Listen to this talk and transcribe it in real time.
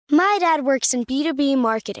My dad works in B2B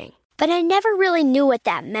marketing, but I never really knew what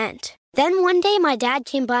that meant. Then one day my dad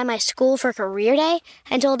came by my school for career day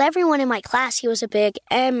and told everyone in my class he was a big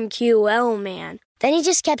MQL man. Then he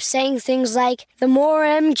just kept saying things like, the more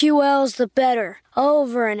MQLs, the better,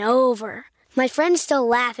 over and over. My friends still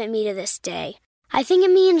laugh at me to this day. I think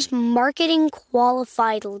it means marketing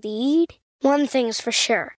qualified lead. One thing's for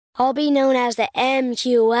sure. I'll be known as the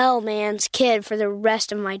MQL man's kid for the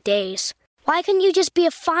rest of my days. Why couldn't you just be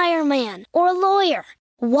a fireman or a lawyer?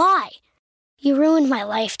 Why? You ruined my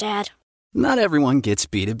life, Dad. Not everyone gets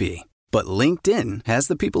B2B, but LinkedIn has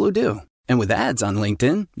the people who do. And with ads on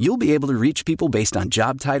LinkedIn, you'll be able to reach people based on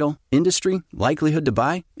job title, industry, likelihood to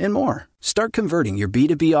buy, and more. Start converting your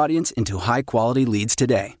B2B audience into high-quality leads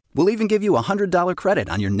today. We'll even give you a $100 credit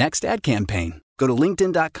on your next ad campaign. Go to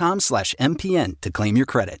linkedin.com/MPN to claim your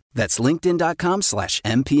credit. That's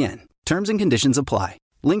linkedin.com/MPN. Terms and conditions apply.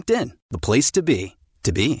 LinkedIn, the place to be,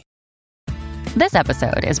 to be. This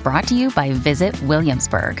episode is brought to you by Visit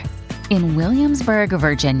Williamsburg. In Williamsburg,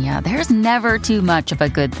 Virginia, there's never too much of a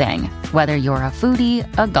good thing. Whether you're a foodie,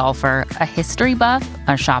 a golfer, a history buff,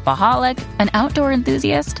 a shopaholic, an outdoor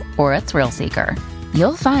enthusiast, or a thrill seeker,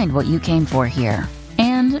 you'll find what you came for here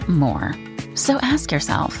and more. So ask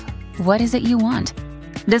yourself, what is it you want?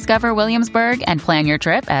 Discover Williamsburg and plan your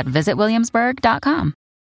trip at visitwilliamsburg.com.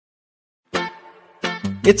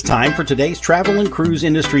 It's time for today's travel and cruise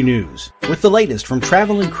industry news. With the latest from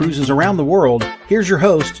travel and cruises around the world, here's your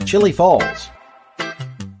host, Chillie Falls.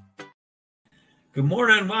 Good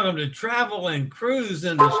morning. Welcome to Travel and Cruise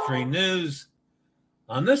Industry News.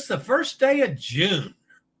 On this, the first day of June,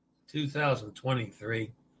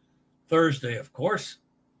 2023, Thursday, of course.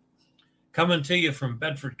 Coming to you from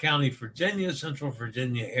Bedford County, Virginia, Central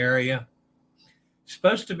Virginia area.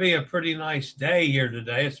 Supposed to be a pretty nice day here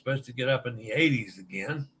today. It's supposed to get up in the 80s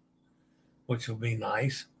again, which will be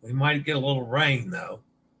nice. We might get a little rain, though.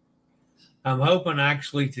 I'm hoping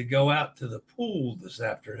actually to go out to the pool this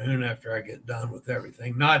afternoon after I get done with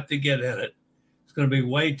everything. Not to get in it. It's going to be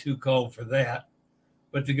way too cold for that.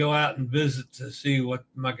 But to go out and visit to see what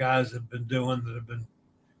my guys have been doing that have been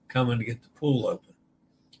coming to get the pool open.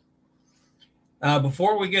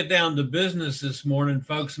 Before we get down to business this morning,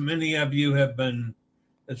 folks, many of you have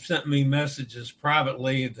sent me messages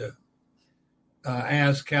privately to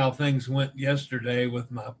ask how things went yesterday with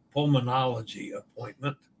my pulmonology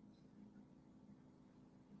appointment.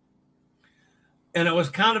 And it was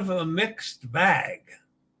kind of a mixed bag.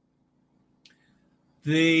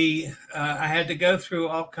 I had to go through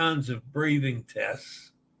all kinds of breathing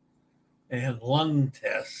tests and lung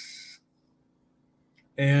tests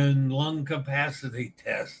and lung capacity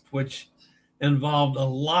tests, which involved a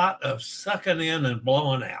lot of sucking in and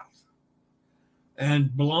blowing out.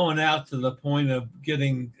 And blowing out to the point of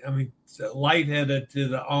getting, lightheaded to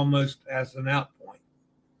the almost passing out point.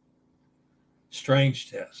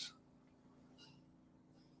 Strange tests.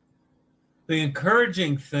 The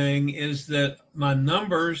encouraging thing is that my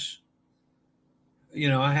numbers,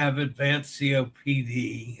 I have advanced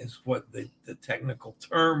COPD is what the technical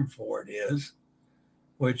term for it is,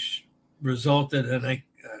 which resulted in a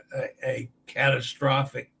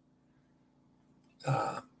catastrophic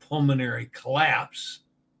pulmonary collapse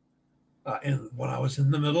when I was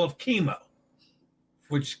in the middle of chemo,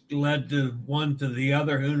 which led to one to the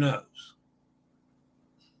other, who knows.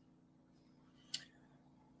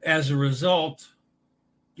 As a result,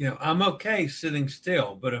 I'm okay sitting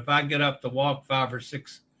still, but if I get up to walk 5 or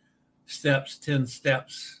 6 steps, 10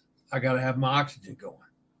 steps, I got to have my oxygen going.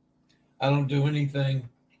 I don't do anything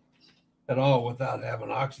at all without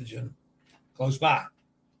having oxygen close by,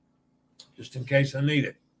 just in case I need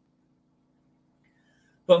it.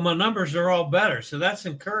 But my numbers are all better, so that's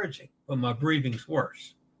encouraging, but my breathing's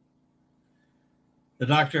worse. The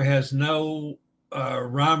doctor has no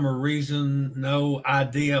rhyme or reason, no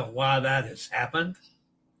idea why that has happened.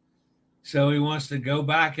 So he wants to go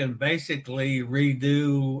back and basically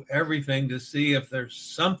redo everything to see if there's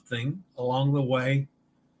something along the way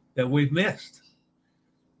that we've missed.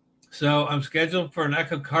 So I'm scheduled for an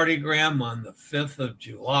echocardiogram on the 5th of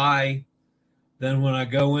July. Then when I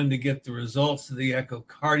go in to get the results of the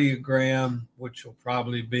echocardiogram, which will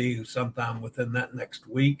probably be sometime within that next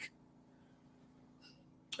week,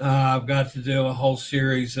 I've got to do a whole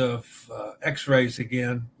series of x-rays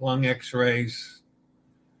again, lung x-rays,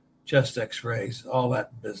 chest x-rays, all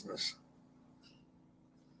that business.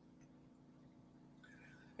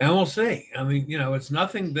 And we'll see. It's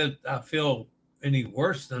nothing that I feel any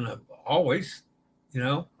worse than I've always,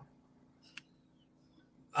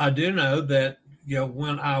 I do know that,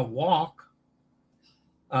 when I walk,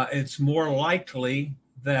 it's more likely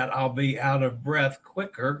that I'll be out of breath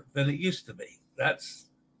quicker than it used to be. That's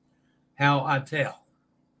how I tell.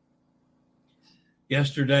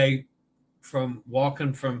 Yesterday, from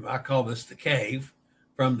walking from, I call this the cave,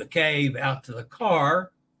 from the cave out to the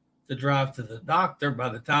car to drive to the doctor, by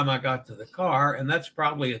the time I got to the car, and that's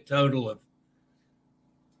probably a total of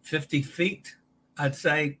 50 feet, I'd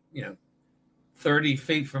say, 30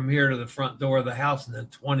 feet from here to the front door of the house and then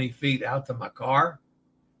 20 feet out to my car.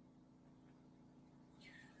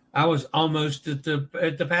 I was almost at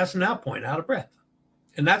the passing out point, out of breath.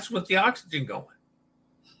 And that's with the oxygen going.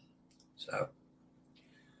 So,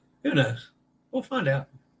 who knows? We'll find out.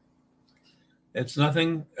 It's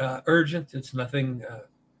nothing urgent. It's nothing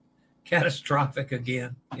catastrophic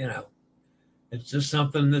again, It's just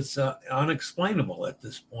something that's unexplainable at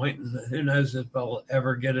this point. And who knows if I'll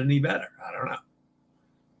ever get any better. I don't know.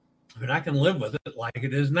 I mean, I can live with it like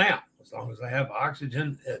it is now, as long as I have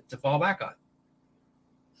oxygen to fall back on.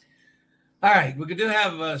 All right, we do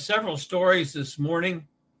have several stories this morning.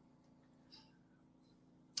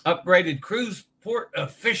 Upgraded cruise port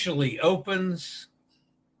officially opens.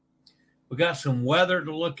 We got some weather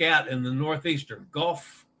to look at in the northeastern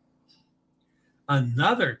Gulf.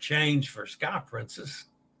 Another change for Sky Princess.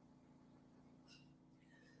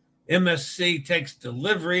 MSC takes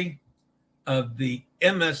delivery of the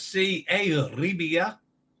MSC Arabia.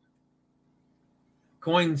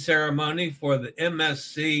 Coin ceremony for the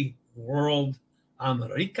MSC World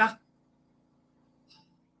America.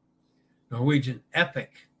 Norwegian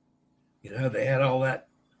Epic. They had all that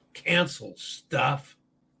canceled stuff.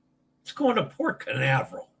 It's going to Port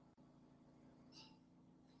Canaveral.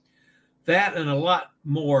 That and a lot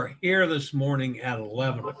more here this morning at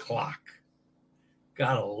 11 o'clock.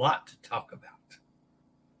 Got a lot to talk about.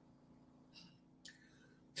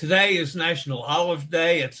 Today is National Olive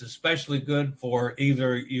Day. It's especially good for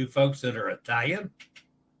either you folks that are Italian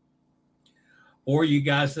or you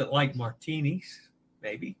guys that like martinis,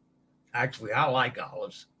 maybe. Actually, I like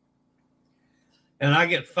olives. And I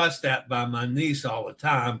get fussed at by my niece all the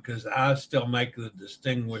time because I still make the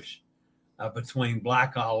distinguish between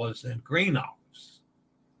black olives and green olives.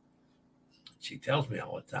 She tells me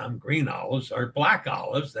all the time, green olives are black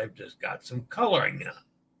olives. They've just got some coloring in them.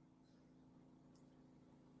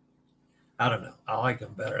 I don't know. I like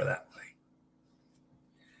them better that way.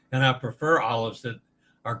 And I prefer olives that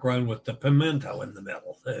are grown with the pimento in the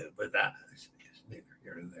middle too, but that is neither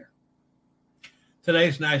here nor there.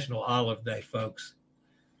 Today's National Olive Day, folks.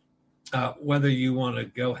 Whether you want to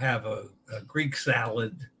go have a Greek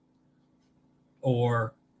salad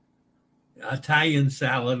or Italian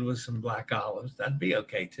salad with some black olives, that'd be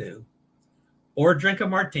okay too. Or drink a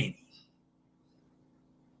martini.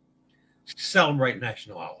 Celebrate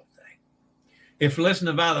National Olive Day. If you're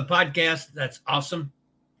listening via the podcast, that's awesome.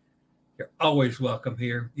 You're always welcome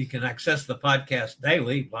here. You can access the podcast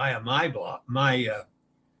daily via my blog,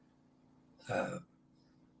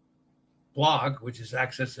 blog, which is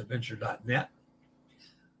accessadventure.net,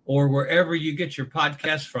 or wherever you get your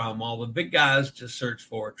podcasts from. All the big guys, just search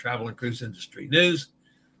for Travel and Cruise Industry News,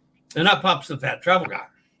 and up pops the Fat Travel Guy.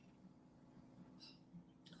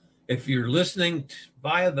 If you're listening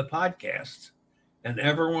via the podcast and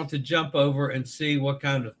ever want to jump over and see what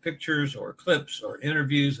kind of pictures or clips or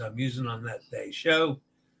interviews I'm using on that day's show,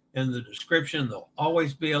 in the description, there'll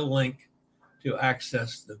always be a link to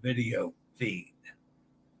access the video feed.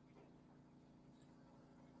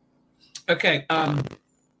 Okay. I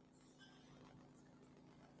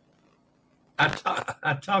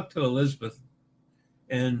talked to Elizabeth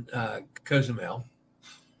in Cozumel,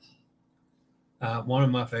 one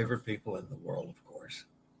of my favorite people in the world, of course.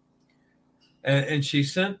 And she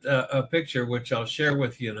sent a picture, which I'll share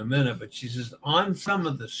with you in a minute, but she says on some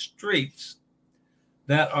of the streets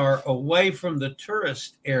that are away from the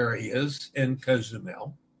tourist areas in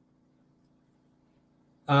Cozumel,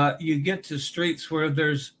 you get to streets where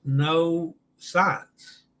there's no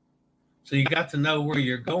signs. So you got to know where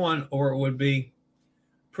you're going, or it would be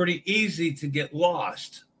pretty easy to get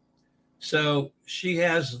lost. So she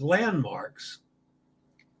has landmarks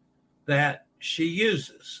that she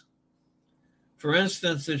uses. For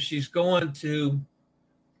instance, if she's going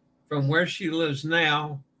from where she lives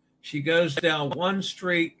now, she goes down one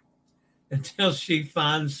street until she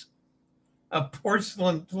finds a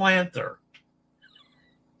porcelain planter.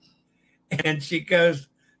 And she goes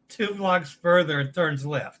 2 blocks further and turns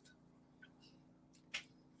left.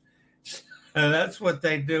 So that's what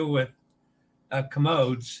they do with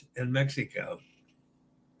commodes in Mexico.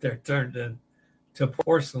 They're turned into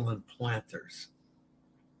porcelain planters.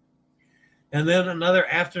 And then another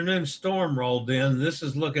afternoon storm rolled in. This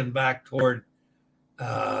is looking back toward,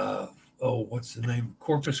 what's the name?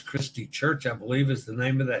 Corpus Christi Church, I believe, is the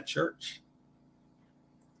name of that church.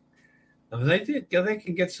 I mean, they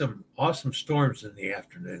can get some awesome storms in the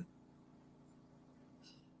afternoon.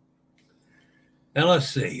 Now let's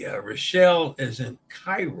see. Rochelle is in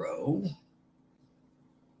Cairo.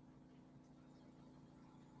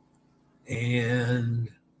 And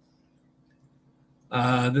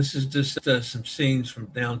this is just some scenes from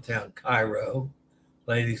downtown Cairo.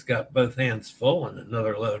 Lady's got both hands full and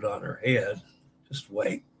another load on her head. Just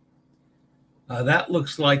wait. That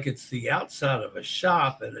looks like it's the outside of a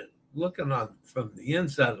shop, and looking on from the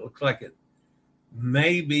inside, it looks like it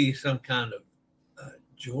may be some kind of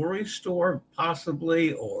jewelry store,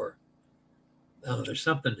 possibly, or there's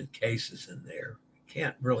something in cases in there.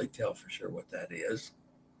 Can't really tell for sure what that is.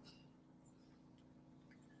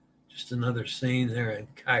 Just another scene there in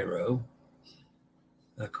Cairo.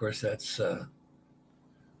 Of course, that's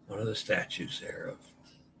one of the statues there of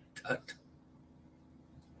Tut.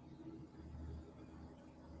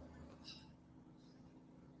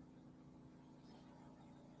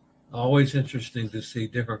 Always interesting to see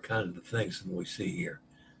different kinds of things than we see here.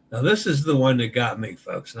 Now, this is the one that got me,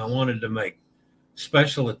 folks, and I wanted to make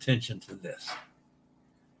special attention to this.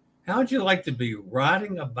 How would you like to be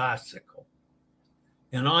riding a bicycle,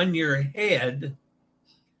 and on your head,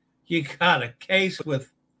 you got a case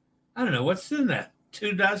with, I don't know, what's in that?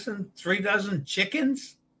 2 dozen, 3 dozen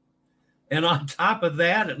chickens? And on top of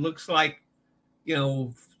that, it looks like,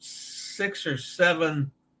 6 or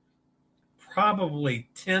 7 probably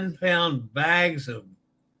 10-pound bags of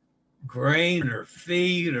grain or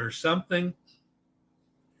feed or something.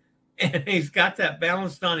 And he's got that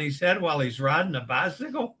balanced on his head while he's riding a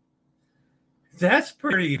bicycle. That's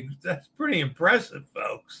pretty impressive,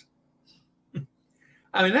 folks.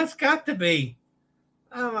 I mean, that's got to be,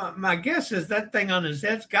 my guess is that thing on his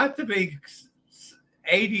head's got to be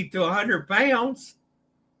 80 to 100 pounds.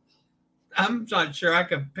 I'm not sure I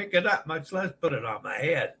can pick it up, much less put it on my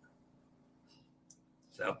head.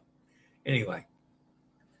 So, anyway,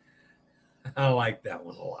 I like that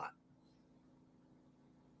one a lot.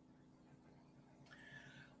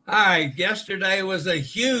 All right, yesterday was a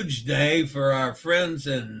huge day for our friends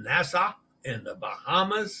in Nassau in the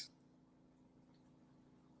Bahamas.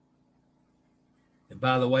 And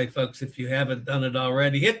by the way, folks, if you haven't done it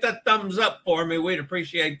already, hit that thumbs up for me. We'd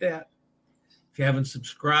appreciate that. If you haven't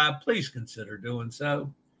subscribed, please consider doing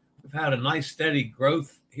so. We've had a nice steady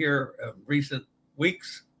growth here of recent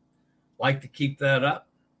weeks. Like to keep that up.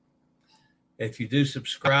 If you do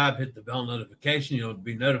subscribe, hit the bell notification. You'll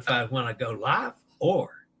be notified when I go live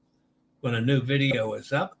or when a new video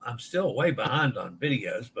is up. I'm still way behind on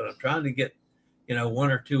videos, but I'm trying to get,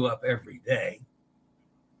 1 or 2 up every day.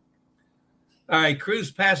 All right,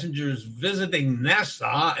 cruise passengers visiting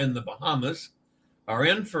Nassau in the Bahamas are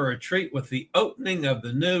in for a treat with the opening of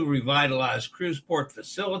the new revitalized cruise port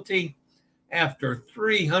facility after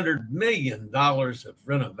 $300 million of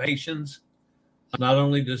renovations. Not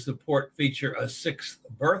only does the port feature a 6th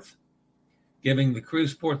berth, giving the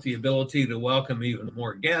cruise port the ability to welcome even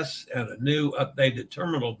more guests and a new updated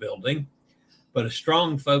terminal building, but a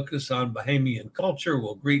strong focus on Bahamian culture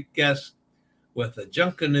will greet guests with a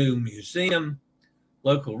Junkanoo Museum,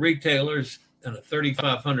 local retailers, and a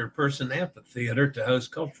 3,500-person amphitheater to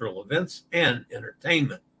host cultural events and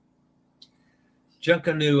entertainment.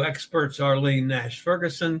 Junkanoo experts Arlene Nash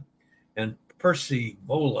Ferguson and Percy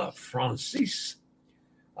Bola Francis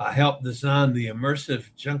helped design the immersive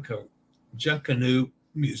Junkanoo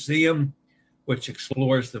Museum, which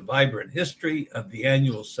explores the vibrant history of the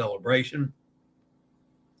annual celebration.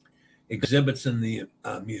 Exhibits in the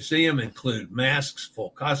museum include masks, full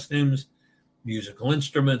costumes, musical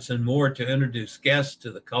instruments, and more to introduce guests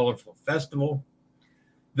to the colorful festival.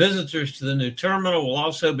 Visitors to the new terminal will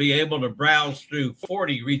also be able to browse through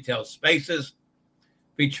 40 retail spaces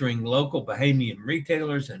featuring local Bahamian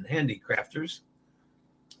retailers and handicrafters,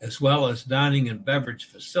 as well as dining and beverage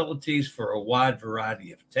facilities for a wide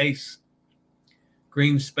variety of tastes.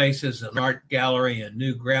 Green spaces, an art gallery, and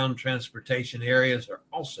new ground transportation areas are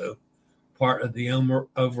also part of the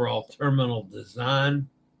overall terminal design.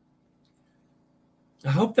 I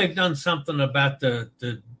hope they've done something about the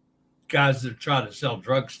guys that try to sell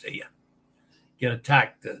drugs to you. Get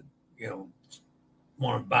attacked to,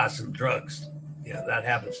 want to buy some drugs. That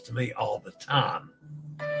happens to me all the time.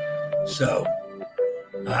 So,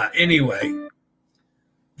 anyway,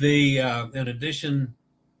 in addition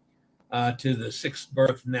to the 6th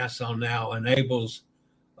berth, Nassau now enables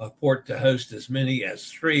a port to host as many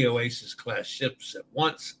as 3 Oasis-class ships at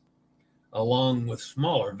once, along with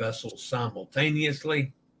smaller vessels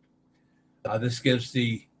simultaneously. This gives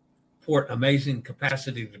the port amazing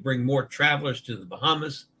capacity to bring more travelers to the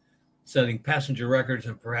Bahamas, setting passenger records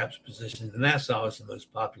and perhaps positioning Nassau as the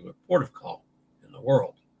most popular port of call in the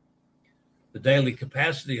world. The daily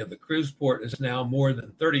capacity of the cruise port is now more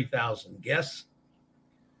than 30,000 guests,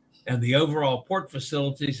 and the overall port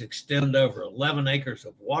facilities extend over 11 acres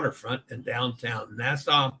of waterfront in downtown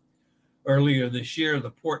Nassau. Earlier this year,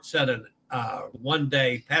 the port set a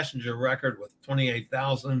one-day passenger record with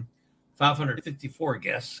 28,554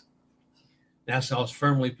 guests. Nassau is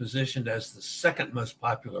firmly positioned as the second most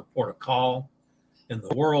popular port of call in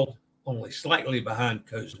the world, only slightly behind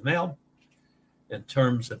Cozumel in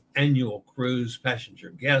terms of annual cruise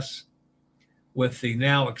passenger guests. With the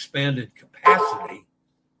now expanded capacity,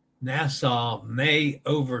 Nassau may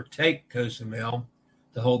overtake Cozumel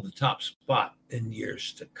to hold the top spot in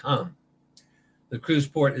years to come. The cruise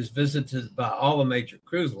port is visited by all the major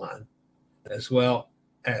cruise lines, as well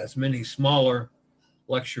as many smaller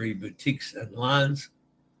luxury boutiques and lines.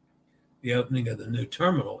 The opening of the new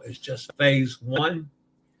terminal is just phase one.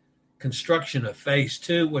 Construction of phase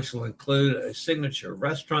two, which will include a signature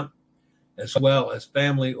restaurant, as well as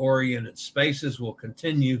family-oriented spaces, will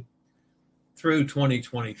continue through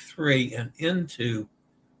 2023 and into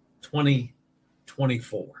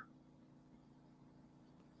 2024.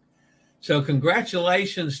 So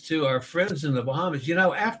congratulations to our friends in the Bahamas. You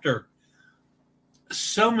know, after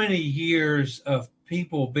so many years of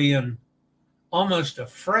people being almost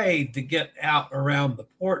afraid to get out around the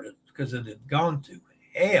port because it had gone to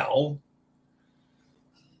hell,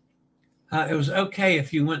 it was okay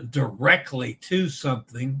if you went directly to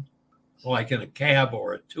something like in a cab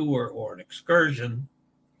or a tour or an excursion,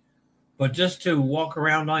 but just to walk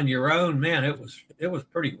around on your own, man, it was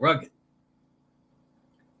pretty rugged.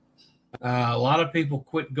 A lot of people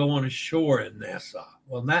quit going ashore in Nassau.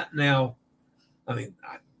 Well, that now, I mean,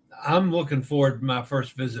 I'm looking forward to my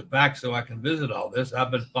first visit back so I can visit all this.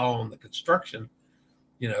 I've been following the construction,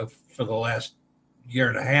 you know, for the last year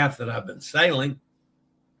and a half that I've been sailing.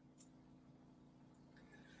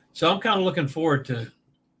 So I'm kind of looking forward to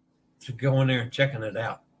going there and checking it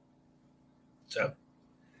out. So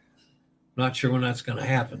not sure when that's going to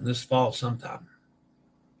happen, this fall sometime.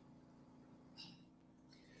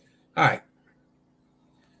 All right.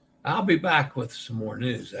 I'll be back with some more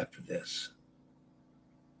news after this.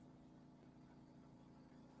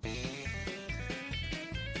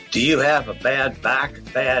 Do you have a bad back,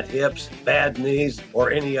 bad hips, bad knees,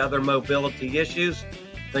 or any other mobility issues?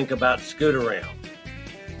 Think about Scootaround.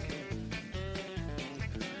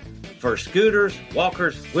 For scooters,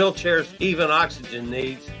 walkers, wheelchairs, even oxygen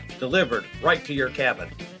needs, delivered right to your cabin.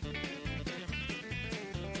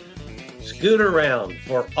 Scootaround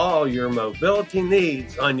for all your mobility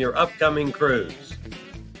needs on your upcoming cruise.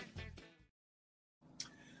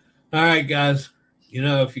 All right, guys. You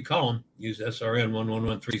know, if you call them, use SRN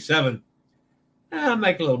 11137,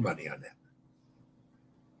 make a little money on that.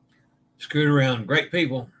 Scootaround, great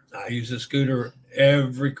people. I use a scooter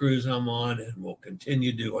every cruise I'm on and will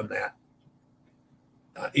continue doing that.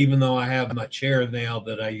 Even though I have my chair now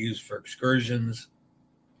that I use for excursions,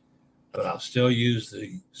 but I'll still use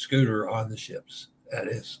the scooter on the ships. That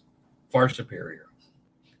is far superior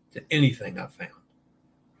to anything I've found.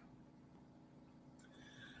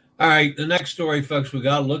 All right, the next story, folks, we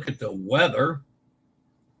got to look at the weather.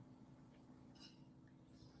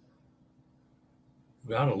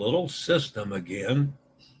 We got a little system again.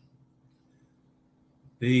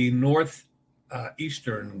 The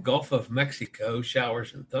northeastern Gulf of Mexico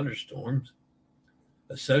showers and thunderstorms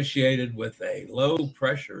associated with a low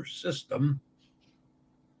pressure system.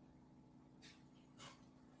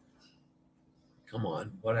 Come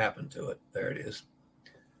on, what happened to it? There it is.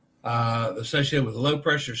 Associated with a low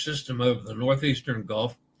pressure system over the northeastern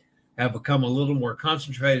Gulf have become a little more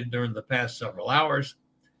concentrated during the past several hours.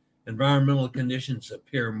 Environmental conditions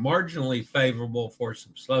appear marginally favorable for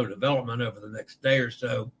some slow development over the next day or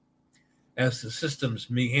so as the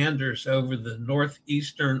systems meanders over the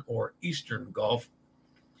northeastern or eastern Gulf.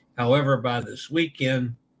 However, by this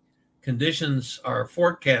weekend, conditions are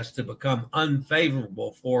forecast to become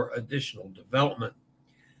unfavorable for additional development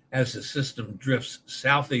as the system drifts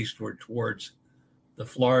southeastward towards the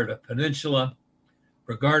Florida Peninsula.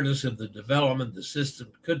 Regardless of the development, the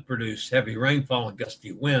system could produce heavy rainfall and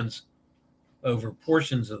gusty winds over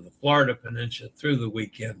portions of the Florida Peninsula through the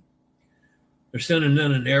weekend. They're sending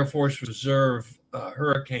in an Air Force Reserve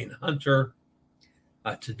Hurricane Hunter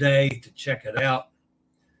today to check it out,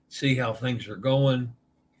 see how things are going.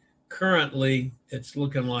 Currently, it's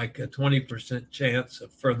looking like a 20% chance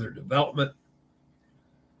of further development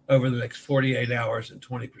over the next 48 hours and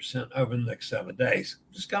 20% over the next 7 days.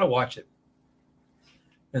 Just got to watch it.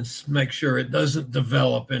 and make sure it doesn't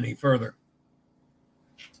develop any further.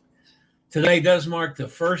 Today does mark the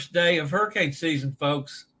first day of hurricane season,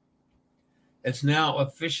 folks. It's now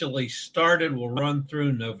officially started. We'll run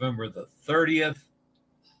through November the 30th.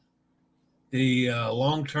 The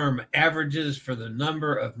long-term averages for the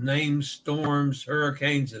number of named storms,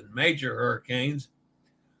 hurricanes, and major hurricanes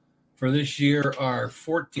for this year are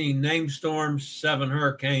 14 named storms, 7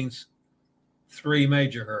 hurricanes, 3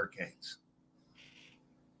 major hurricanes.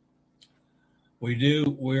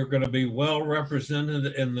 We're going to be well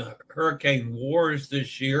represented in the hurricane wars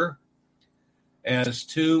this year, as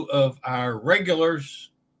 2 of our regulars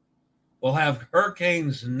will have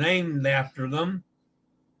hurricanes named after them.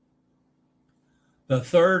 The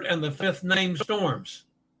 3rd and the 5th named storms.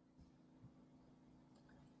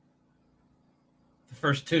 The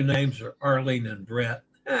first 2 names are Arlene and Brett.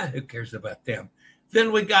 Who cares about them?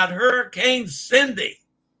 Then we got Hurricane Cindy.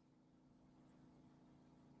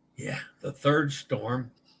 Yeah, the 3rd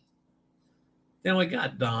storm. Then we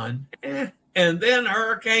got Don. And then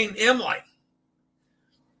Hurricane Emily.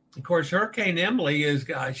 Of course, Hurricane Emily is,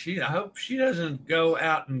 I hope she doesn't go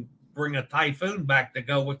out and bring a typhoon back to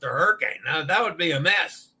go with the hurricane. Now, that would be a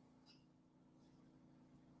mess.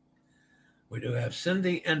 We do have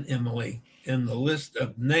Cindy and Emily in the list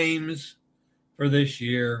of names for this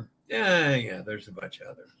year. Yeah, there's a bunch of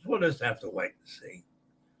others. We'll just have to wait and see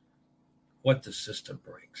what the system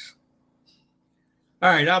brings. All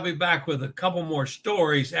right, I'll be back with a couple more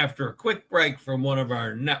stories after a quick break from one of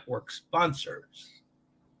our network sponsors.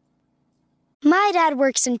 My dad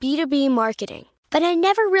works in B2B marketing, but I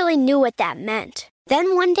never really knew what that meant.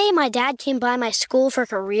 Then one day my dad came by my school for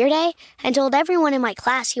career day and told everyone in my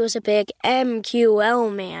class he was a big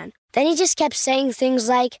MQL man. Then he just kept saying things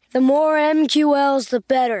like, the more MQLs, the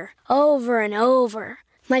better, over and over.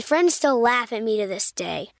 My friends still laugh at me to this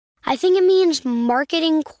day. I think it means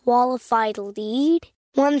marketing qualified lead.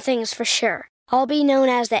 One thing's for sure. I'll be known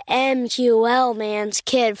as the MQL man's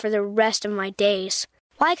kid for the rest of my days.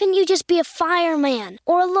 Why couldn't you just be a fireman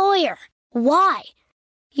or a lawyer? Why?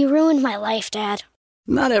 You ruined my life, Dad.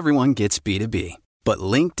 Not everyone gets B2B, but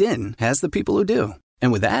LinkedIn has the people who do.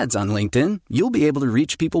 And with ads on LinkedIn, you'll be able to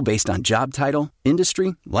reach people based on job title,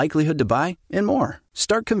 industry, likelihood to buy, and more.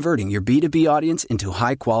 Start converting your B2B audience into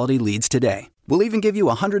high-quality leads today. We'll even give you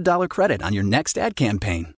a $100 credit on your next ad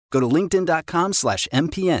campaign. Go to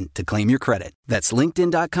linkedin.com/MPN to claim your credit. That's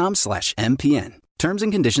linkedin.com/MPN. Terms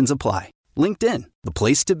and conditions apply. LinkedIn, the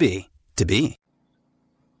place to be, to be.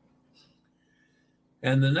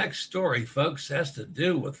 And the next story, folks, has to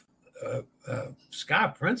do with Sky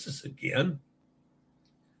Princess again.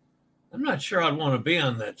 I'm not sure I'd want to be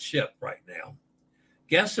on that ship right now.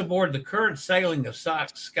 Guests aboard the current sailing of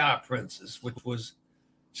Sky Princess, which was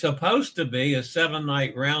supposed to be a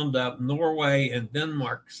 7-night roundup Norway and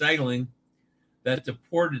Denmark sailing that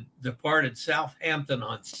departed Southampton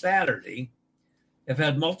on Saturday, have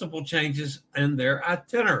had multiple changes in their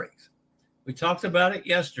itineraries. We talked about it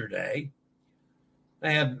yesterday.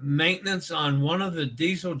 They had maintenance on one of the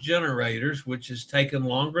diesel generators, which has taken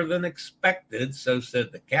longer than expected, so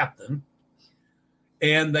said the captain.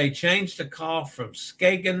 And they changed the call from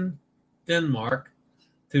Skagen, Denmark,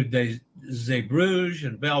 to Zeebrugge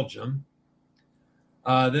in Belgium.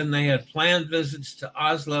 Then they had planned visits to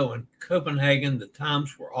Oslo and Copenhagen. The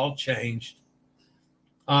times were all changed.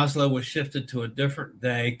 Oslo was shifted to a different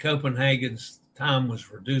day. Copenhagen's time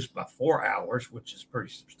was reduced by 4 hours, which is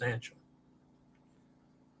pretty substantial.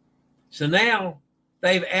 So now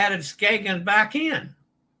they've added Skagen back in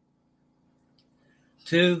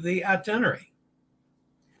to the itinerary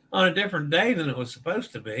on a different day than it was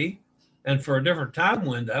supposed to be and for a different time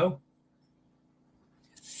window.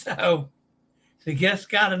 So the guests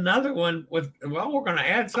got another one with, well, we're going to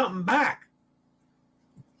add something back.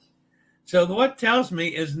 So what tells me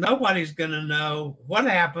is nobody's going to know what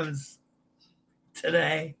happens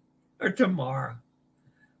today or tomorrow.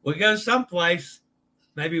 We go someplace,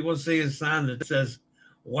 maybe we'll see a sign that says,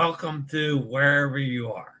 welcome to wherever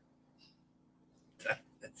you are.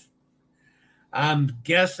 I'm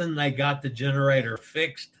guessing they got the generator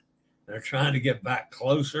fixed. They're trying to get back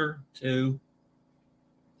closer to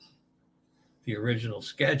the original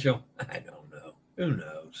schedule. I don't know. Who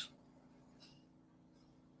knows?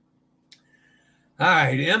 All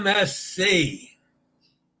right, MSC.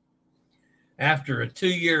 After a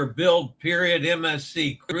 2-year build period,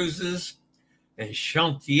 MSC Cruises and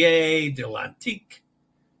Chantier de l'Antique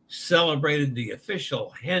celebrated the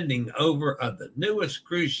official handing over of the newest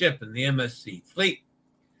cruise ship in the MSC fleet,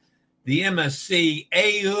 the MSC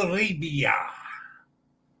Euribia.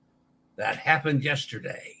 That happened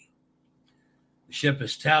yesterday. The ship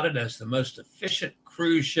is touted as the most efficient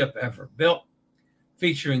cruise ship ever built,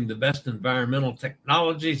 featuring the best environmental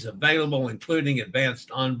technologies available, including advanced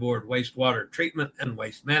onboard wastewater treatment and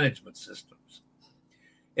waste management systems.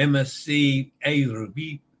 MSC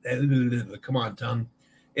Auribia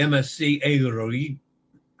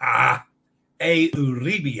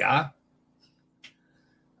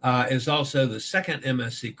is also the second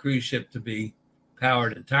MSC cruise ship to be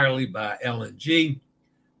powered entirely by LNG,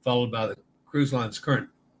 followed by the cruise line's current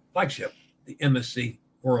flagship, the MSC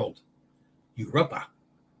World Europa.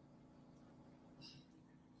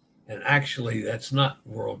 And actually, that's not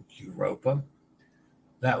World Europa.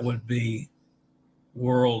 That would be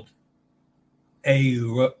World Europa.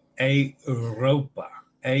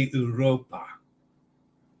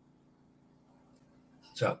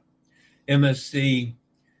 So, MSC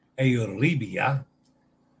Auribia,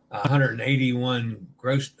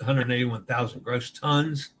 181,000 gross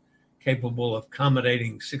tons, capable of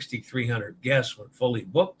accommodating 6,300 guests when fully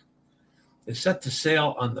booked, is set to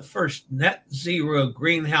sail on the first net zero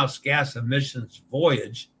greenhouse gas emissions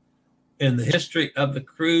voyage in the history of the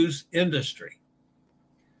cruise industry.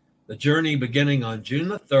 The journey, beginning on June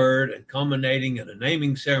the 3rd and culminating in a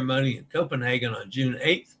naming ceremony in Copenhagen on June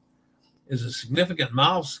 8th, is a significant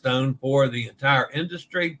milestone for the entire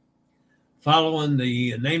industry. Following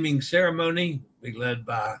the naming ceremony, be led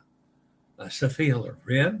by Sophia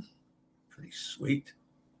Loren, pretty sweet.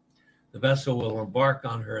 The vessel will embark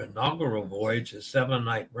on her inaugural voyage, a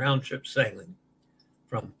 7-night round-trip sailing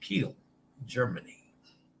from Kiel, Germany.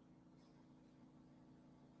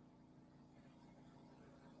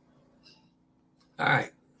 All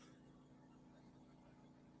right.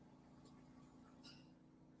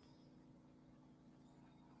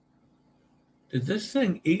 Did this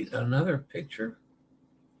thing eat another picture?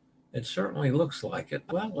 It certainly looks like it.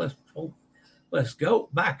 Well, let's go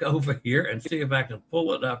back over here and see if I can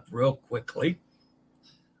pull it up real quickly.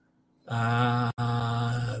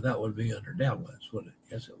 That would be under downloads, wouldn't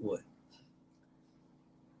it? Yes, it would.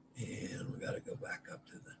 And we got to go back up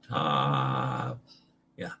to the top.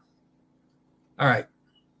 Yeah. All right.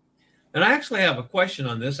 And I actually have a question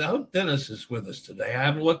on this. I hope Dennis is with us today. I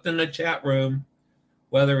haven't looked in the chat room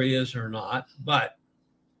whether he is or not, but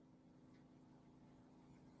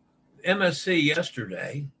MSC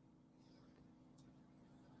yesterday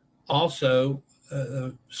also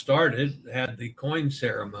had the coin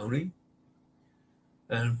ceremony,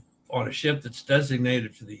 and on a ship that's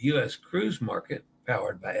designated for the U.S. cruise market,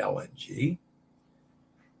 powered by LNG.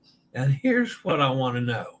 And here's what I want to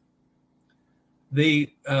know.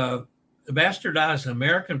 The bastardized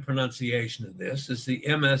American pronunciation of this is the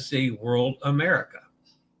MSC World America.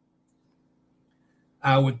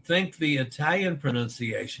 I would think the Italian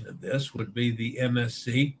pronunciation of this would be the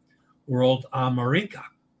MSC World America.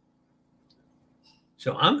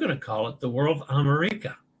 So I'm going to call it the World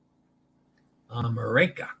America.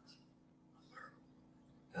 America.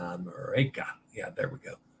 Yeah, there we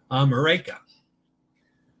go. America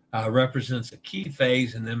represents a key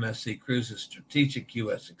phase in MSC Cruises' strategic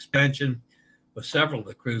U.S. expansion, with several of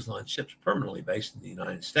the cruise line ships permanently based in the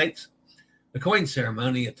United States. The coin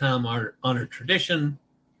ceremony, a time-honored tradition,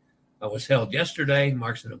 was held yesterday,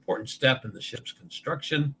 marks an important step in the ship's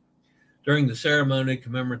construction. During the ceremony,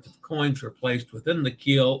 commemorative coins were placed within the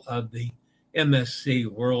keel of the MSC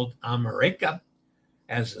World America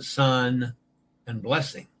as a sign and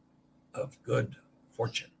blessing of good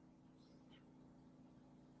fortune.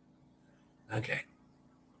 Okay.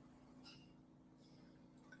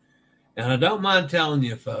 And I don't mind telling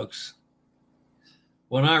you, folks,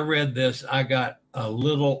 when I read this, I got a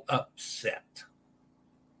little upset.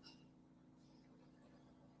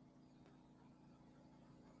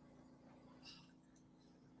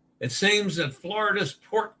 It seems that Florida's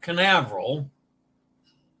Port Canaveral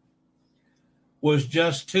was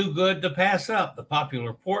just too good to pass up. The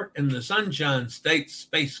popular port in the Sunshine State's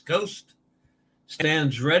Space Coast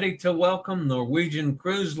stands ready to welcome Norwegian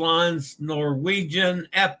Cruise Line's Norwegian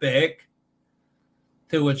Epic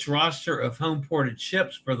to its roster of home-ported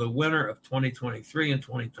ships for the winter of 2023 and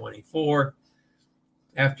 2024,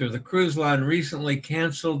 after the cruise line recently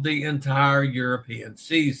canceled the entire European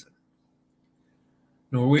season.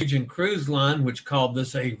 Norwegian Cruise Line, which called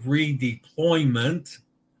this a redeployment,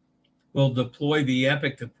 will deploy the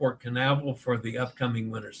Epic to Port Canaveral for the upcoming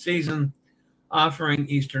winter season, offering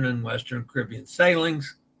Eastern and Western Caribbean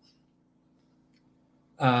sailings.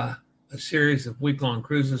 A series of week-long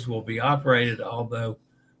cruises will be operated, although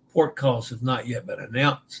port calls have not yet been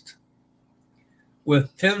announced.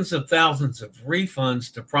 With tens of thousands of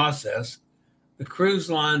refunds to process, the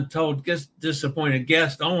cruise line told disappointed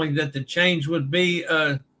guests only that the change would be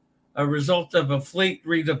a result of a fleet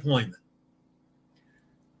redeployment.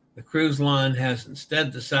 The cruise line has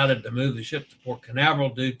instead decided to move the ship to Port Canaveral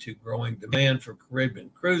due to growing demand for Caribbean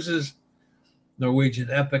cruises. Norwegian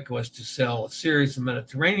Epic was to sell a series of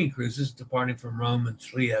Mediterranean cruises departing from Rome and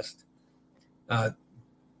Trieste,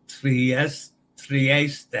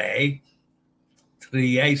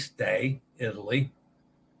 Italy,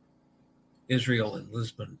 Israel, and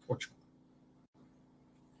Lisbon, Portugal.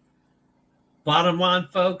 Bottom line,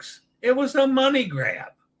 folks, it was a money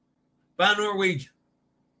grab by Norwegian.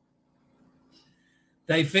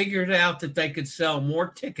 They figured out that they could sell more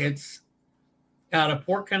tickets out of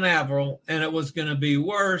Port Canaveral, and it was going to be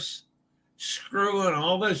worse screwing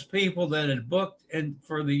all those people that had booked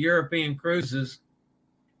for the European cruises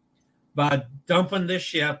by dumping this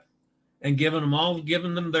ship and giving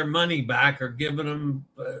them their money back, or giving them,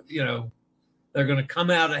 they're going to come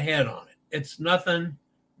out ahead on it. It's nothing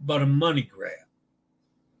but a money grab.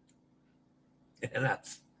 And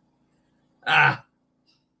that's, I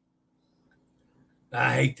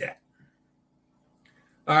hate that.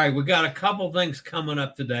 All right, we got a couple things coming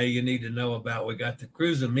up today you need to know about. We got the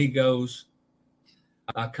Cruise Amigos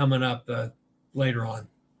coming up later on.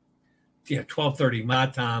 12:30 my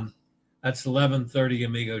time. That's 11:30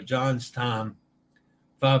 Amigo John's time.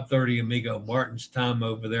 5:30 Amigo Martin's time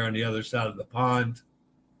over there on the other side of the pond.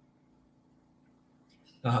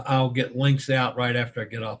 I'll get links out right after I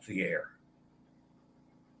get off the air.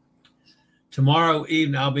 Tomorrow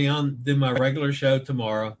evening, I'll be do my regular show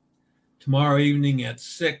tomorrow. Tomorrow evening at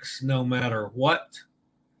 6, no matter what.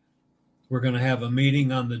 We're going to have a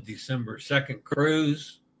meeting on the December 2nd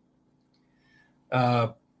cruise.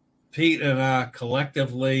 Pete and I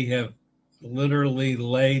collectively have literally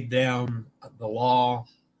laid down the law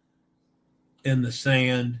in the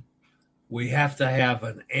sand. We have to have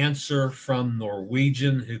an answer from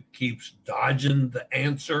Norwegian, who keeps dodging the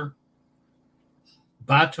answer,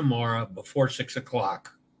 by tomorrow before 6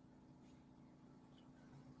 o'clock.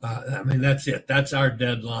 That's it. That's our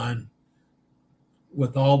deadline.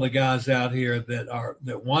 With all the guys out here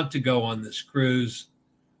that want to go on this cruise,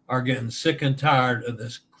 are getting sick and tired of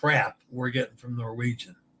this crap we're getting from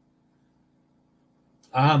Norwegian.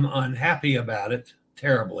 I'm unhappy about it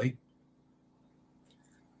terribly.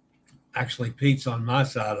 Actually, Pete's on my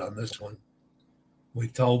side on this one. We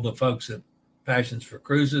told the folks at Passions for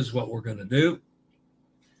Cruises what we're going to do,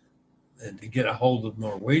 and to get a hold of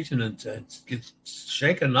Norwegian and to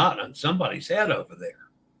shake a knot on somebody's head over there.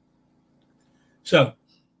 So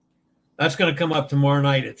that's going to come up tomorrow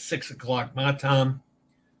night at 6 o'clock my time.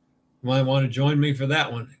 You might want to join me for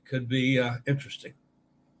that one. It could be interesting.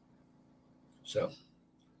 So,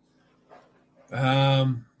 do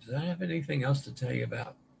I have anything else to tell you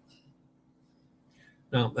about?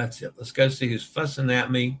 No, that's it. Let's go see who's fussing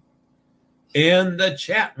at me in the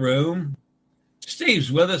chat room.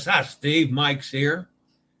 Steve's with us. Hi, Steve. Mike's here.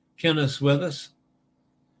 Kenneth's with us.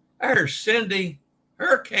 There's Cindy.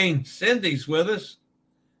 Hurricane Cindy's with us.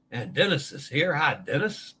 And Dennis is here. Hi,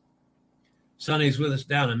 Dennis. Sonny's with us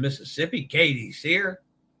down in Mississippi. Katie's here.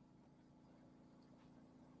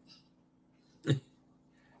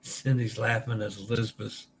 Cindy's laughing as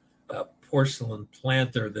Elizabeth's porcelain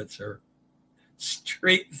planter that's her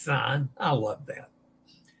street sign. I love that.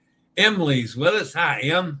 Emily's with us. Hi,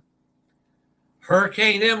 Em.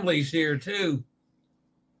 Hurricane Emily's here too.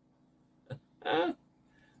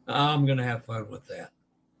 I'm going to have fun with that.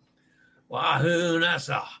 Wahoo,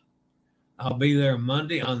 Nassau. I'll be there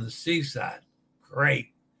Monday on the seaside. Great.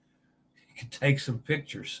 You can take some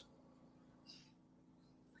pictures.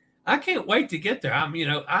 I can't wait to get there.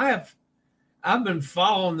 I've been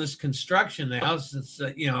following this construction now since,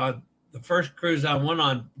 the first cruise I went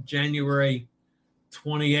on January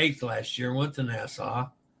 28th last year, went to Nassau.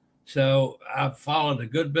 So I've followed a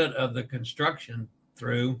good bit of the construction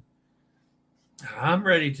through. I'm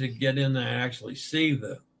ready to get in there and actually see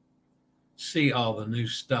all the new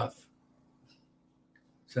stuff.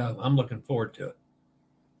 So I'm looking forward to it.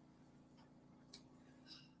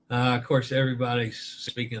 Of course, everybody's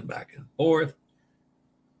speaking back and forth.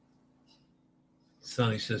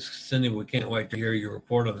 Sonny says, Cindy, we can't wait to hear your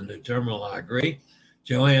report on the new terminal. I agree.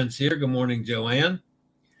 Joanne's here. Good morning, Joanne.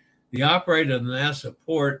 The operator of the NASA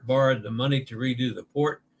port borrowed the money to redo the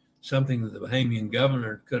port, something that the Bahamian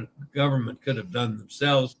government could have done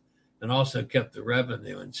themselves, and also kept the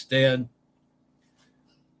revenue instead.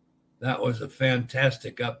 That was a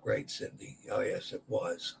fantastic upgrade, Cindy. Oh, yes, it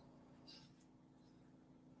was.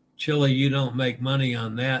 Chili, you don't make money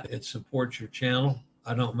on that. It supports your channel.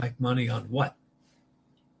 I don't make money on what?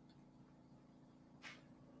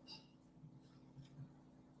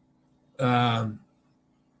 I'm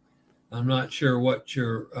not sure what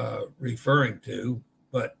you're referring to,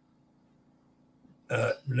 but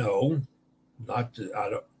No, not to, I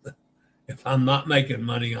don't. If I'm not making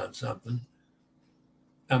money on something,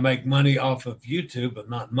 I make money off of YouTube, but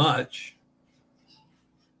not much.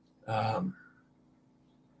 But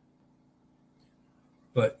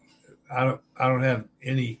I don't have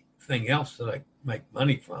anything else that I make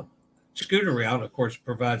money from. Scooter Round, of course,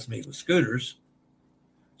 provides me with scooters.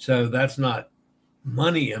 So that's not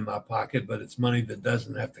money in my pocket, but it's money that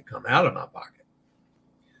doesn't have to come out of my pocket.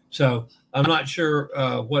 So I'm not sure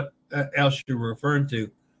what else you're referring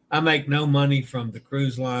to. I make no money from the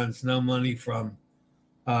cruise lines, no money from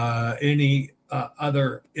any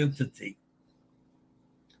other entity.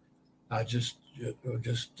 I just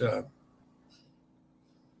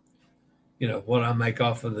what I make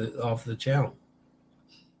off the channel.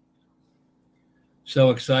 So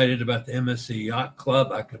excited about the MSC Yacht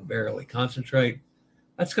Club, I can barely concentrate.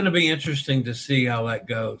 That's going to be interesting to see how that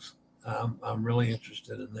goes. I'm really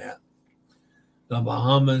interested in that. The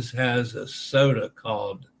Bahamas has a soda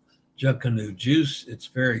called Junkanoo Juice. It's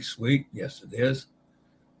very sweet. Yes, it is.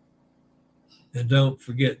 And don't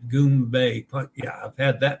forget Goombay Punch. Yeah, I've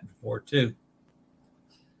had that before too.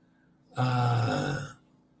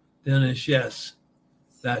 Dennis, yes,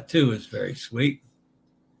 that too is very sweet.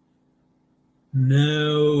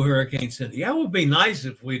 No Hurricane Cindy. That would be nice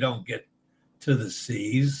if we don't get to the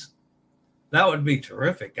seas. That would be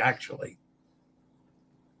terrific, actually.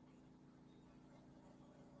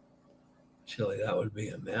 Chile, that would be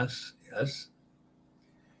a mess. Yes.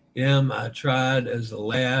 I tried as a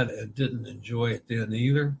lad and didn't enjoy it then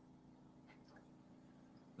either.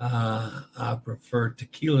 I prefer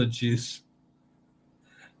tequila juice.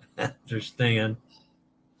 Understand.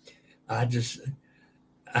 I just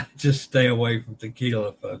stay away from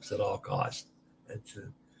tequila, folks, at all costs.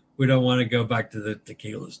 We don't want to go back to the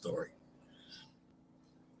tequila story.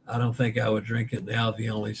 I don't think I would drink it now. The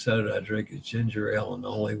only soda I drink is ginger ale, and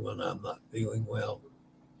only when I'm not feeling well.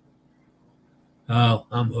 Oh,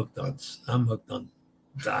 I'm hooked on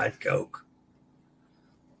Diet Coke.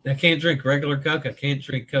 I can't drink regular Coke. I can't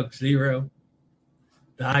drink Coke Zero.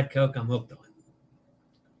 Diet Coke, I'm hooked on.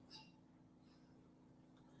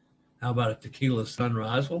 How about a tequila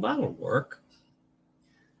sunrise? Well, that'll work.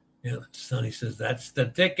 Sonny says, that's the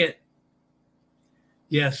ticket.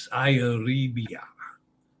 Yes, Ioribia.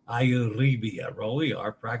 Roll the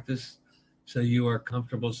R, practice so you are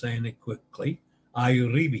comfortable saying it quickly.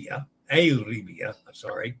 Ioribia.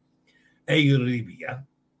 Sorry. Ioribia.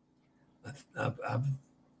 I've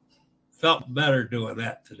felt better doing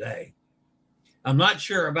that today. I'm not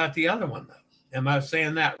sure about the other one, though. Am I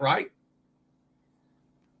saying that right?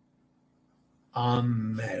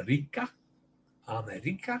 America. I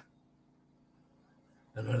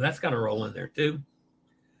know that's got to roll in there, too.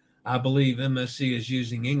 I believe MSC is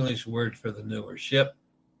using English words for the newer ship.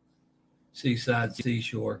 Seaside,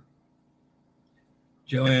 seashore.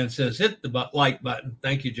 Joanne says, hit the like button.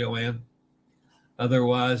 Thank you, Joanne.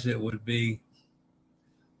 Otherwise, it would be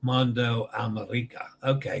Mondo America.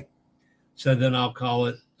 Okay. So then I'll call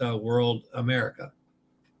it World America.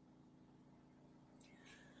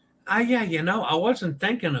 I wasn't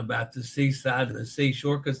thinking about the seaside and the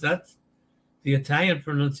seashore because that's the Italian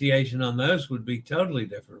pronunciation on those would be totally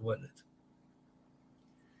different, wouldn't it?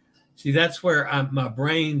 See, that's where my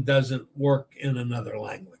brain doesn't work in another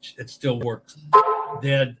language. It still works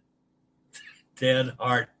dead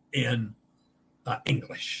hard in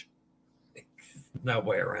English. No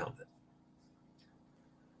way around it.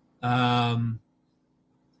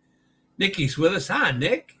 Nikki's with us. Hi,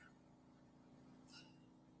 Nick.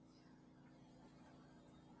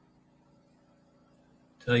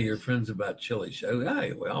 Tell your friends about Chili Show.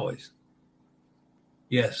 Hey, we always.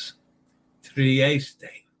 Yes. Trieste.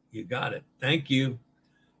 You got it. Thank you.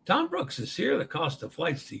 Tom Brooks is here. The cost of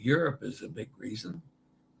flights to Europe is a big reason.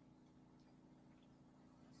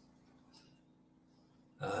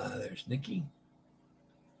 There's Nikki.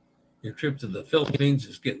 Your trip to the Philippines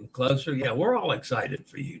is getting closer. Yeah, we're all excited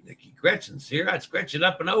for you, Nikki. Gretchen's here. That's Gretchen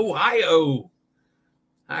up in Ohio.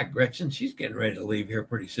 Hi, Gretchen. She's getting ready to leave here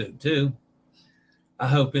pretty soon, too. I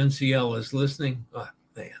hope NCL is listening. Oh,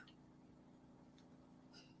 man.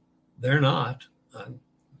 They're not. I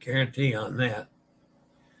guarantee on that.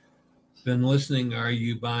 Been listening. Are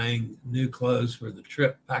you buying new clothes for the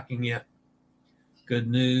trip? Packing yet? Good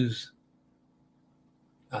news,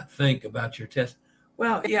 I think, about your test.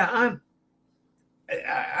 Well, yeah,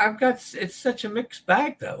 I've got, it's such a mixed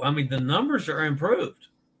bag, though. I mean, the numbers are improved.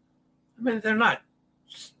 I mean, they're not,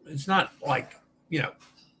 it's not like,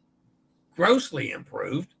 grossly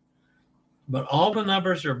improved, but all the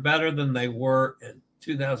numbers are better than they were in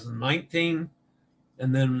 2019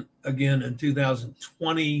 And then again in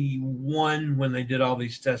 2021, when they did all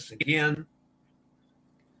these tests again,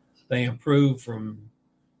 they improved from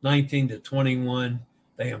 19 to 21.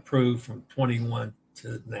 They improved from 21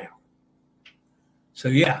 to now. So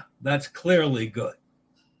yeah, that's clearly good.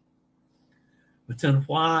 But then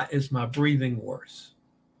why is my breathing worse?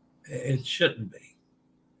 It shouldn't be.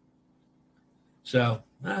 So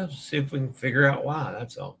let's see if we can figure out why.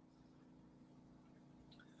 That's all.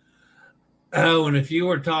 Oh, and if you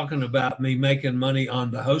were talking about me making money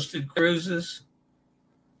on the hosted cruises,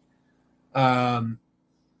 yeah,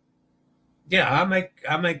 I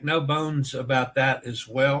make no bones about that as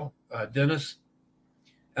well, Dennis.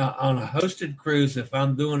 On a hosted cruise, if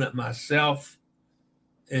I'm doing it myself,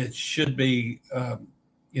 it should be, a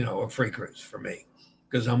free cruise for me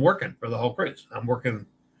because I'm working for the whole cruise. I'm working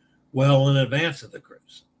well in advance of the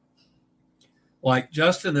cruise. Like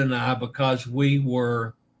Justin and I, because we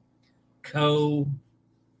were co-workers,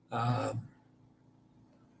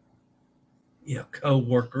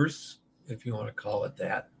 if you want to call it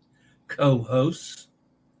that, co-hosts.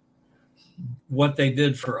 What they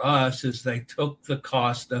did for us is they took the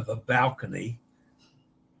cost of a balcony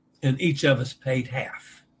and each of us paid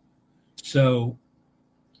half. So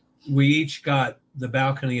we each got the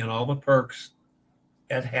balcony and all the perks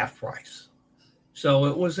at half price. So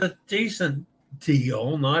it was a decent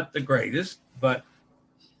deal, not the greatest, but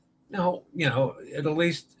no, at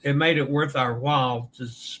least it made it worth our while to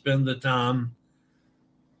spend the time,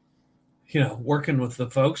 working with the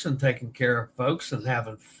folks and taking care of folks and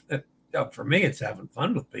having, for me, it's having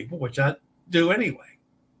fun with people, which I do anyway.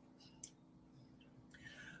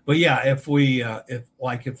 But yeah, if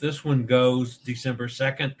this one goes December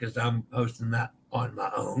 2nd, because I'm hosting that on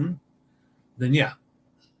my own, then yeah,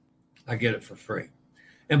 I get it for free.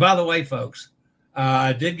 And by the way, folks,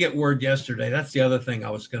 I did get word yesterday. That's the other thing I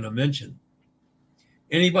was going to mention.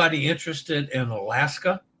 Anybody interested in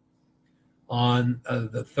Alaska on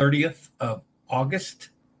the 30th of August?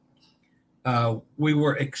 We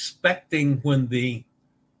were expecting when the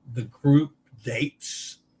group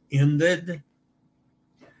dates ended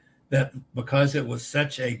that because it was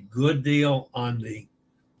such a good deal on the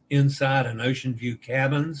Inside and Ocean View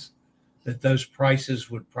cabins, that those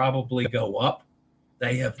prices would probably go up.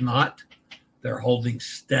 They have not. They're holding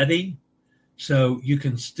steady. So you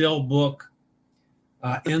can still book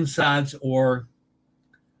Insides or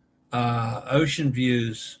Ocean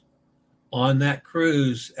Views on that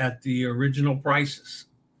cruise at the original prices,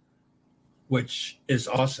 which is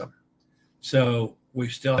awesome. So we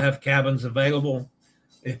still have cabins available.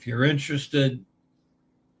 If you're interested,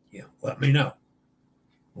 let me know.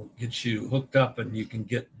 We'll get you hooked up and you can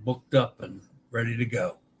get booked up and ready to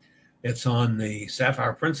go. It's on the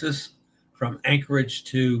Sapphire Princess from Anchorage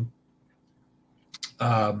to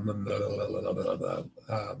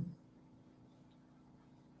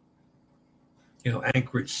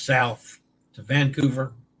Anchorage south to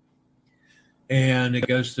Vancouver. And it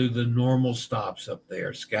goes through the normal stops up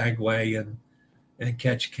there, Skagway and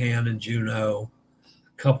Ketchikan and Juneau.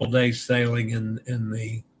 A couple days sailing in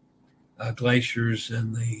the glaciers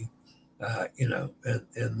and the in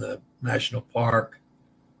the national park.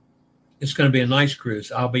 It's going to be a nice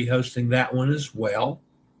cruise. I'll be hosting that one as well.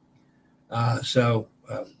 So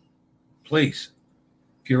please,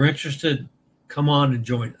 if you're interested, come on and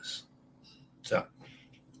join us. So,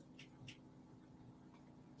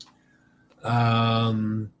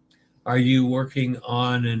 are you working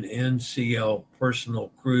on an NCL personal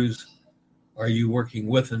cruise? Are you working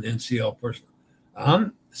with an NCL person?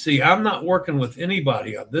 See, I'm not working with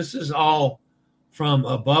anybody. This is all from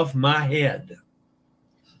above my head.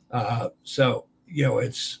 So,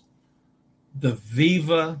 it's the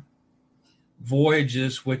Viva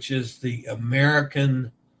Voyages, which is the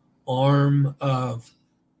American arm of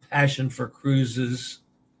Passion for Cruises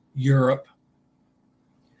Europe.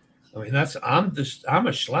 I mean, I'm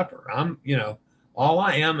a schlepper. All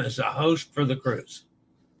I am is a host for the cruise.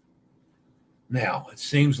 Now, it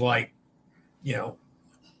seems like,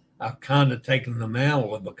 I've kind of taken the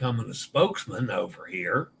mantle of becoming a spokesman over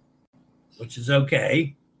here, which is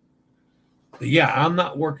okay. But yeah, I'm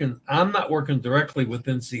not working directly with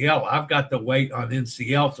NCL. I've got to wait on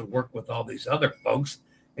NCL to work with all these other folks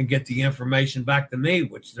and get the information back to me,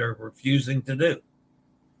 which they're refusing to do.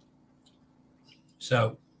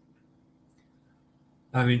 So,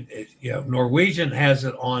 I mean, Norwegian has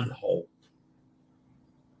it on hold.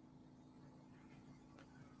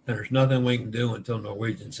 There's nothing we can do until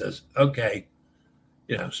Norwegian says, okay,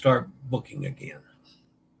 start booking again.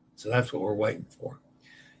 So that's what we're waiting for.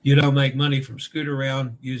 You don't make money from Scooter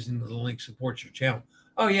Round using the link supports your channel.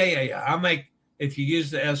 Oh, yeah. I make if you use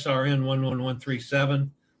the SRN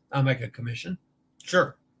 11137, I'll make a commission.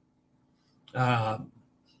 Sure. And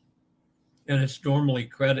it's normally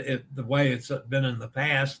credited the way it's been in the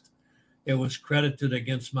past. It was credited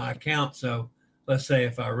against my account. So let's say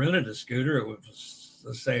if I rented a scooter, it was,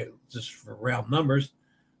 let's say just for round numbers,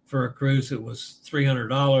 for a cruise, it was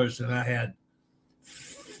 $300, and I had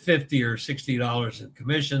 $50 or $60 in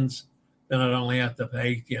commissions. Then I'd only have to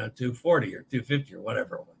pay, $240 or $250 or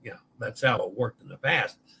whatever. That's how it worked in the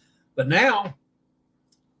past. But now,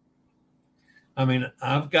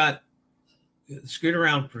 I've got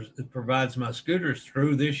Scootaround provides my scooters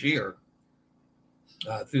through this year,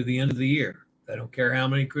 through the end of the year. They don't care how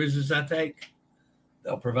many cruises I take;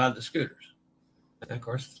 they'll provide the scooters. And of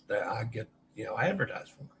course, I get I advertise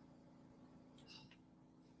for them.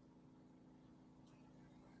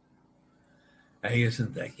 Hey,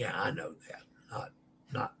 isn't that? Yeah, I know that.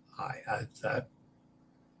 Not I.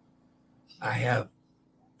 I have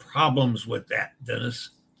problems with that, Dennis.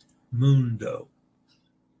 Mundo.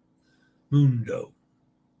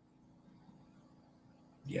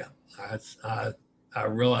 Yeah, I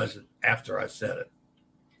realized it after I said it.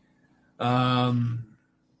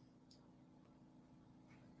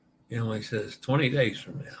 Emily says 20 days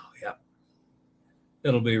from now. Yep.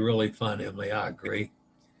 It'll be really fun, Emily. I agree.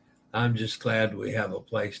 I'm just glad we have a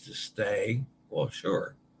place to stay. Well,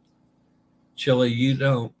 sure. Chili, you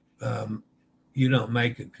don't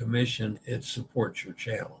make a commission. It supports your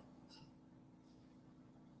channel.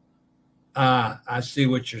 I see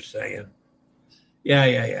what you're saying.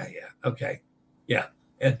 Yeah. Okay. Yeah,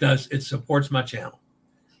 it does. It supports my channel.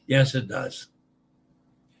 Yes, it does.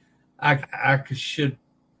 I should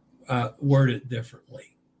word it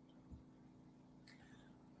differently.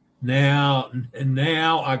 Now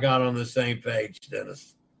I got on the same page,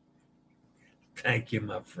 Dennis. Thank you,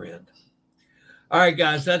 my friend. All right,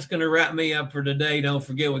 guys, that's going to wrap me up for today. Don't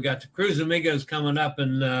forget, we got the Cruise Amigos coming up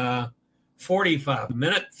in 45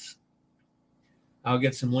 minutes. I'll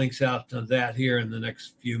get some links out to that here in the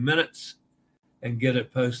next few minutes and get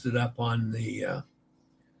it posted up on the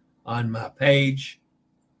on my page,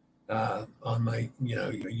 on my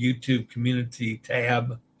YouTube community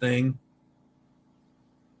tab thing.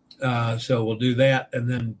 So we'll do that, and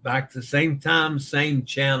then back to the same time, same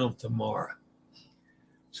channel tomorrow.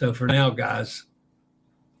 So for now, guys,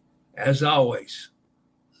 as always,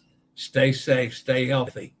 stay safe, stay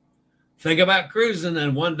healthy. Think about cruising,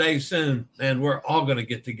 and one day soon, and we're all going to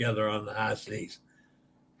get together on the high seas.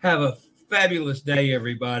 Have a fabulous day,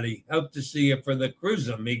 everybody. Hope to see you for the Cruise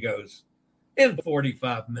Amigos in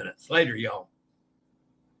 45 minutes. Later, y'all.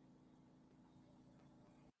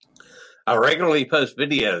 I regularly post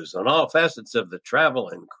videos on all facets of the travel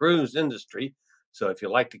and cruise industry. So if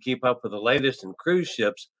you like to keep up with the latest in cruise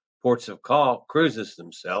ships, ports of call, cruises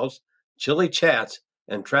themselves, chilly chats,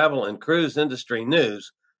 and travel and cruise industry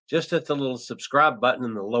news, just hit the little subscribe button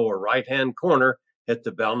in the lower right-hand corner, hit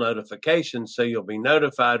the bell notification so you'll be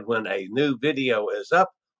notified when a new video is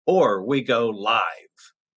up or we go live.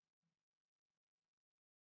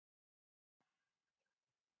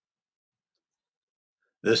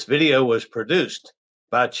 This video was produced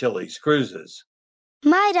by Chili's Cruises.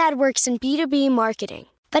 My dad works in B2B marketing,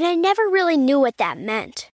 but I never really knew what that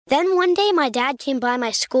meant. Then one day my dad came by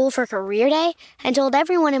my school for career day and told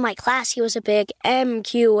everyone in my class he was a big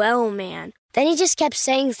MQL man. Then he just kept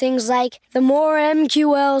saying things like, the more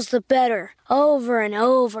MQLs, the better, over and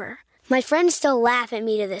over. My friends still laugh at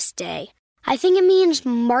me to this day. I think it means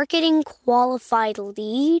marketing qualified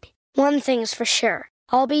lead. One thing's for sure.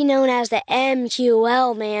 I'll be known as the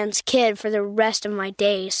MQL man's kid for the rest of my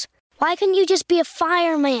days. Why couldn't you just be a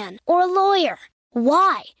fireman or a lawyer?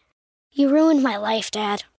 Why? You ruined my life,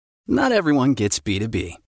 Dad. Not everyone gets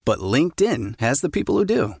B2B, but LinkedIn has the people who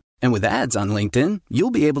do. And with ads on LinkedIn,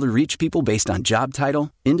 you'll be able to reach people based on job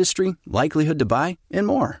title, industry, likelihood to buy, and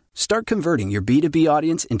more. Start converting your B2B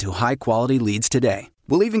audience into high-quality leads today.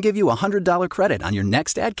 We'll even give you a $100 credit on your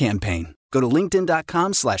next ad campaign. Go to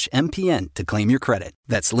linkedin.com/MPN to claim your credit.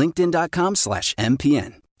 That's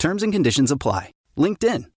linkedin.com/MPN. Terms and conditions apply.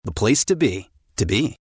 LinkedIn, the place to be, to be.